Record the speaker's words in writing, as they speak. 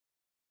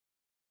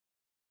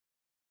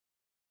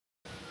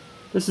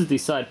This is the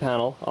side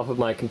panel off of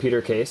my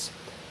computer case,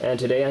 and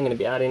today I'm going to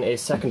be adding a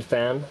second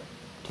fan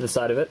to the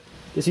side of it.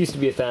 This used to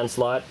be a fan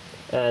slot,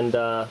 and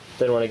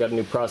then when I got a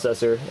new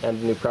processor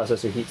and a new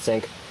processor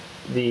heatsink,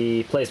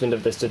 the placement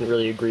of this didn't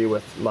really agree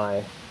with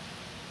my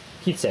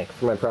heatsink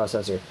for my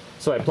processor.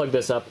 So I plugged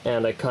this up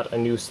and I cut a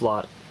new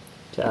slot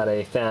to add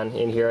a fan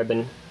in here. I've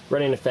been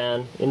running a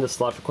fan in the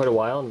slot for quite a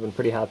while and I've been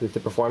pretty happy with the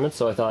performance,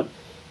 so I thought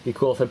it'd be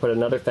cool if I put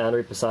another fan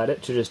right beside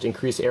it to just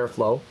increase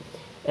airflow.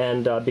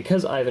 And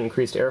because I have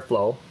increased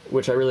airflow,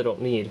 which I really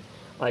don't need,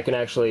 I can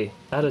actually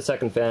add a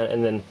second fan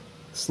and then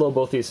slow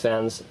both these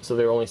fans so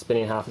they're only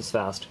spinning half as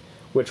fast,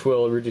 which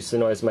will reduce the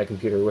noise of my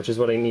computer, which is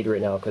what I need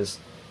right now because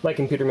my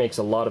computer makes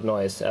a lot of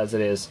noise as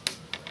it is.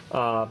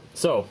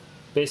 So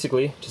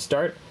basically, to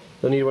start,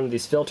 you'll need one of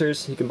these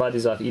filters. You can buy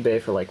these off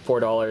eBay for like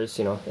 $4,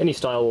 you know, any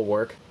style will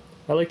work.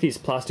 I like these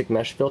plastic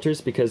mesh filters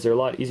because they're a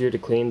lot easier to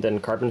clean than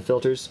carbon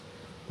filters,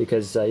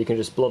 because you can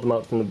just blow them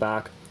out from the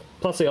back.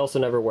 Plus they also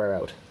never wear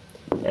out.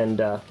 And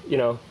you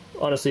know,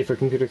 honestly, for a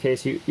computer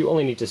case, you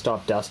only need to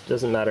stop dust. It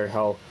doesn't matter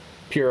how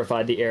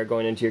purified the air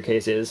going into your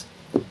case is.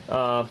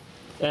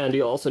 And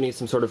you'll also need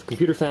some sort of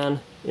computer fan.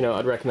 You know,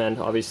 I'd recommend,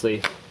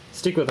 obviously,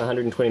 stick with a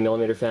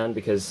 120mm fan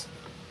because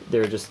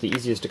they're just the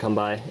easiest to come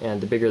by,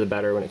 and the bigger the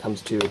better when it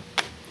comes to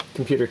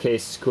computer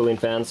case cooling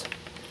fans.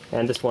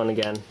 And this one,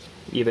 again,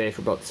 eBay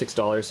for about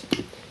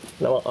 $6.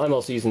 Now, I'm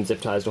also using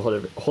zip ties to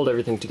hold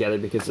everything together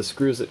because the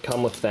screws that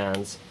come with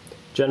fans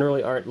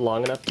generally aren't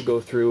long enough to go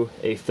through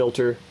a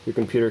filter, your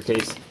computer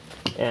case,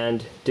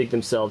 and dig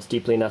themselves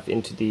deeply enough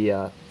into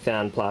the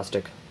fan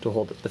plastic to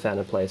hold the fan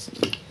in place.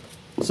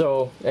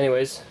 So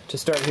anyways, to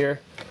start here,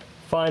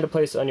 find a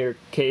place on your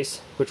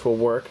case which will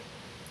work.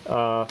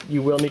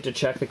 You will need to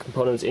check the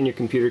components in your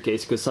computer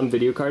case because some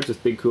video cards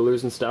with big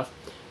coolers and stuff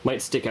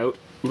might stick out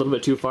a little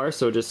bit too far,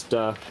 so just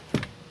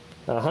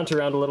hunt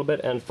around a little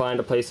bit and find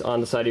a place on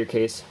the side of your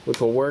case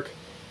which will work.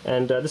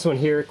 And this one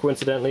here,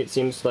 coincidentally, it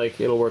seems like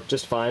it'll work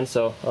just fine,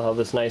 so I'll have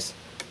this nice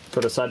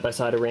sort of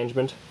side-by-side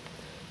arrangement.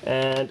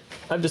 And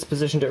I've just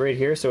positioned it right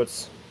here, so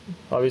it's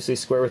obviously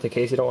square with the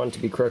case. You don't want it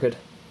to be crooked.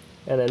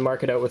 And then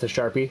mark it out with a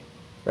Sharpie,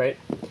 right?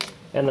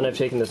 And then I've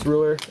taken this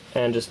ruler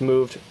and just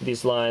moved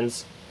these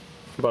lines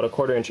about a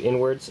 1/4 inch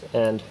inwards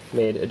and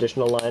made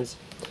additional lines.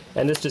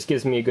 And this just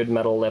gives me a good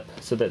metal lip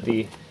so that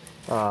the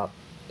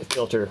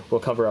filter will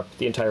cover up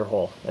the entire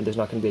hole and there's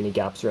not going to be any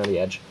gaps around the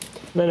edge.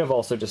 And then I've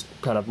also just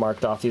kind of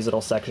marked off these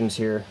little sections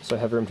here so I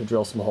have room to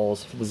drill some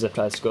holes for the zip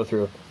ties to go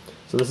through.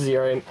 So this is the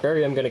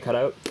area I'm going to cut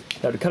out.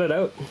 Now to cut it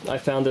out, I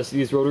found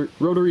these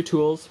rotary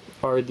tools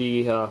are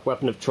the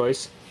weapon of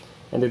choice,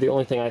 and they're the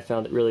only thing I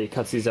found that really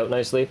cuts these out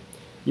nicely.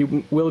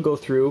 You will go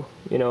through,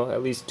 you know,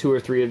 at least 2 or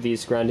 3 of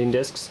these grinding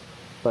discs,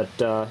 but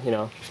you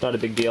know, it's not a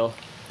big deal.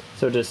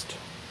 So just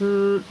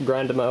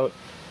grind them out,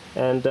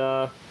 and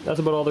that's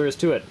about all there is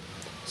to it.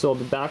 So I'll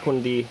be back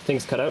when the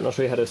thing's cut out and I'll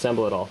show you how to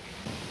assemble it all.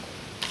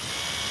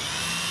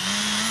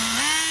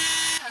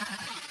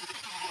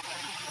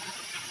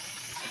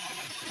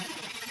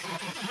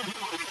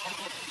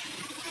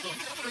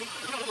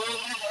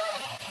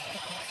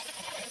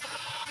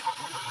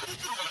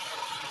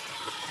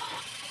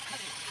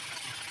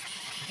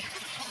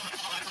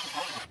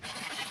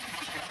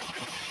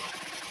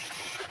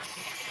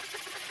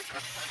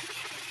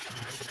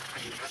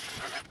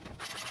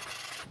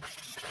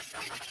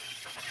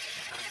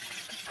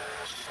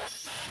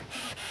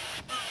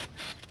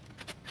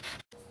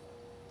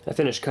 I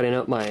finished cutting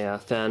out my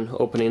fan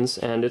openings,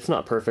 and it's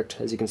not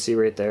perfect, as you can see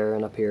right there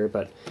and up here,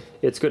 but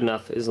it's good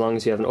enough as long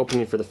as you have an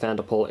opening for the fan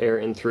to pull air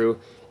in through,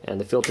 and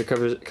the filter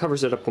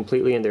covers it up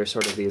completely, and there's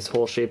sort of these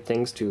hole-shaped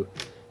things to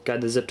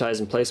guide the zip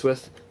ties in place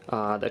with.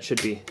 That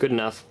should be good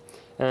enough.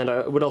 And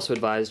I would also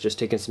advise just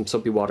taking some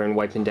soapy water and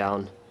wiping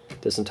down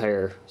this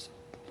entire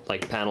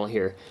panel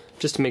here,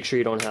 just to make sure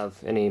you don't have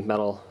any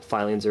metal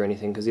filings or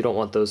anything, because you don't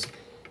want those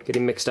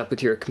getting mixed up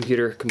with your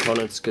computer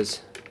components,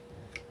 because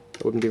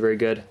it wouldn't be very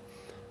good.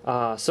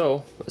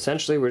 So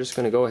essentially we're just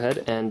going to go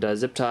ahead and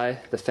zip tie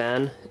the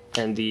fan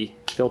and the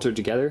filter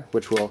together,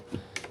 which will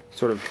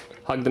sort of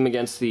hug them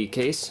against the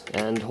case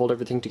and hold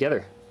everything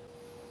together.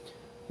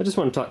 I just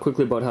want to talk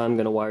quickly about how I'm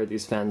going to wire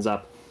these fans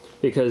up,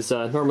 because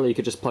normally you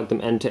could just plug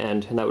them end to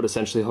end and that would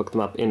essentially hook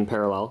them up in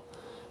parallel.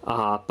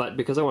 But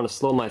because I want to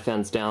slow my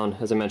fans down,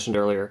 as I mentioned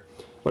earlier,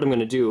 what I'm going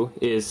to do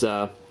is,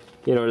 you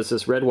notice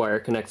this red wire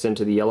connects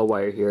into the yellow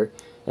wire here,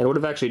 and what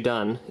I've actually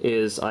done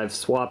is I've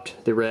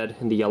swapped the red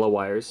and the yellow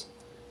wires,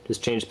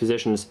 just changed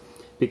positions,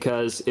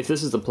 because if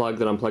this is the plug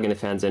that I'm plugging the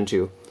fans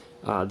into,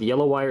 the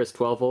yellow wire is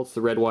 12 volts,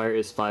 the red wire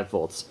is 5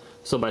 volts.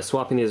 So by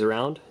swapping these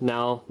around,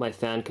 now my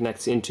fan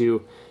connects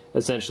into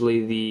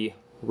essentially the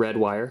red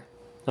wire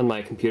on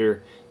my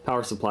computer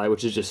power supply,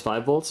 which is just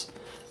 5 volts,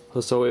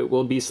 so it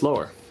will be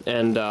slower.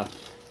 And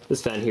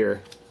this fan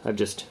here, I've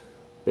just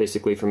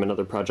basically from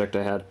another project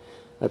I had,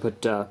 I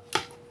put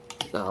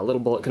little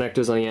bullet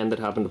connectors on the end that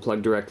happen to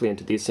plug directly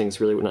into these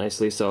things really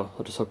nicely, so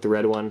I'll just hook the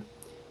red one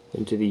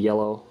into the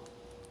yellow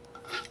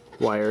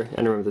wire,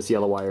 and remember this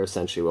yellow wire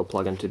essentially will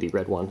plug into the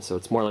red one, so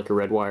it's more like a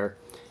red wire,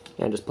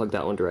 and just plug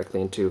that one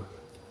directly into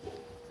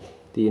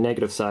the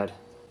negative side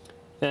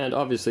And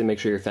obviously make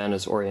sure your fan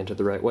is oriented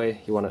the right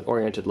way. You want it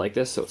oriented like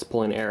this so it's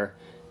pulling air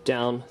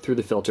down through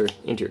the filter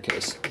into your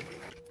case.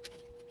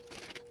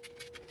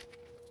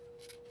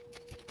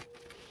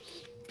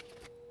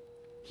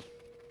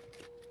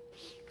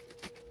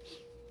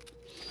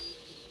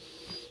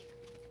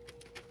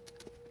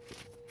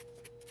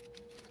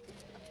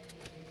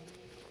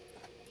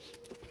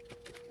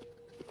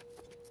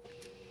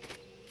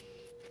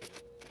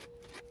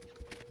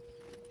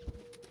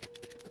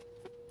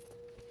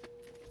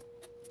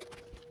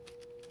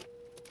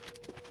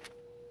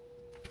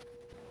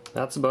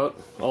 That's about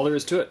all there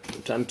is to it.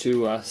 Time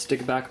to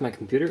stick it back in my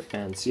computer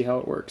and see how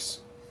it works.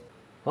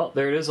 Well,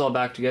 there it is all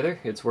back together.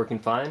 It's working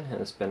fine,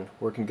 and it's been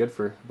working good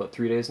for about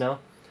 3 days now.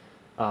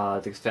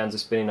 The fans are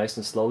spinning nice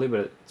and slowly,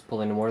 but it's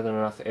pulling more than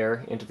enough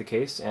air into the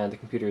case, and the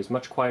computer is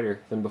much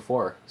quieter than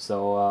before.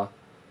 So,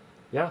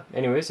 yeah,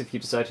 anyways, if you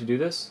decide to do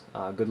this,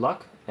 good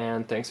luck,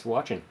 and thanks for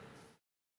watching.